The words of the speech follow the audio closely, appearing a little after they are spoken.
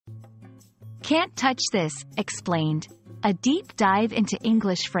Can't touch this, explained. A deep dive into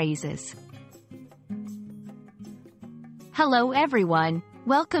English phrases. Hello everyone,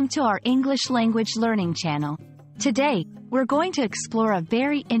 welcome to our English language learning channel. Today, we're going to explore a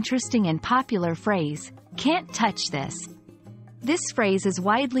very interesting and popular phrase, can't touch this. This phrase is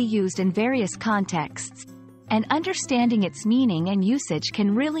widely used in various contexts, and understanding its meaning and usage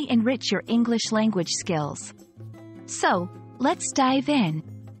can really enrich your English language skills. So, let's dive in.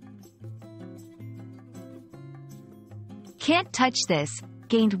 Can't Touch This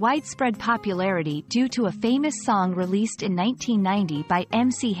gained widespread popularity due to a famous song released in 1990 by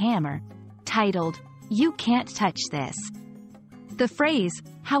MC Hammer, titled, You Can't Touch This. The phrase,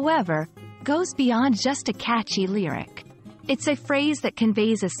 however, goes beyond just a catchy lyric. It's a phrase that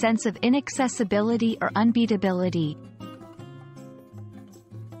conveys a sense of inaccessibility or unbeatability.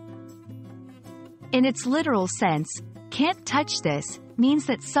 In its literal sense, can't touch this means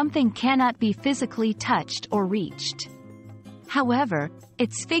that something cannot be physically touched or reached. However,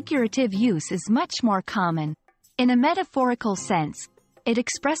 its figurative use is much more common. In a metaphorical sense, it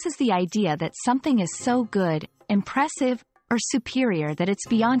expresses the idea that something is so good, impressive, or superior that it's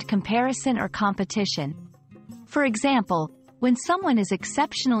beyond comparison or competition. For example, when someone is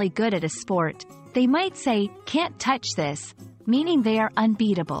exceptionally good at a sport, they might say, can't touch this, meaning they are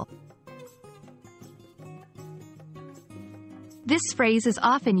unbeatable. This phrase is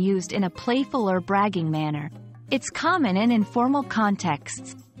often used in a playful or bragging manner. It's common in informal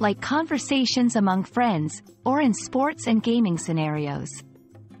contexts, like conversations among friends, or in sports and gaming scenarios.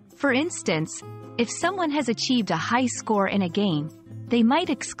 For instance, if someone has achieved a high score in a game, they might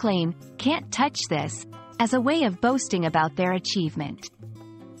exclaim, can't touch this, as a way of boasting about their achievement.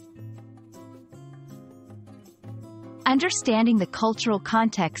 Understanding the cultural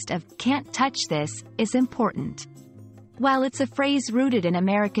context of can't touch this is important. While it's a phrase rooted in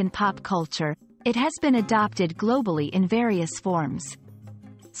American pop culture, it has been adopted globally in various forms.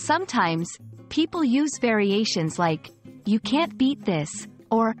 Sometimes, people use variations like, you can't beat this,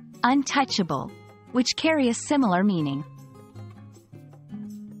 or untouchable, which carry a similar meaning.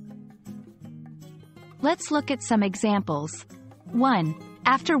 Let's look at some examples. 1.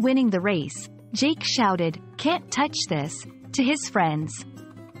 After winning the race, Jake shouted, can't touch this, to his friends.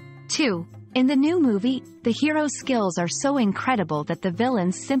 2. In the new movie, the hero's skills are so incredible that the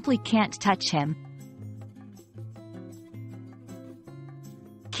villains simply can't touch him.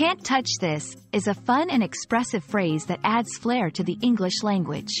 Can't touch this is a fun and expressive phrase that adds flair to the English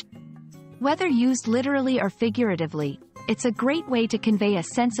language. Whether used literally or figuratively, it's a great way to convey a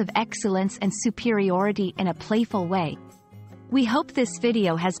sense of excellence and superiority in a playful way. We hope this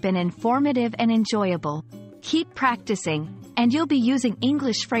video has been informative and enjoyable. Keep practicing, and you'll be using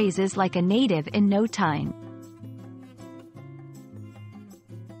English phrases like a native in no time.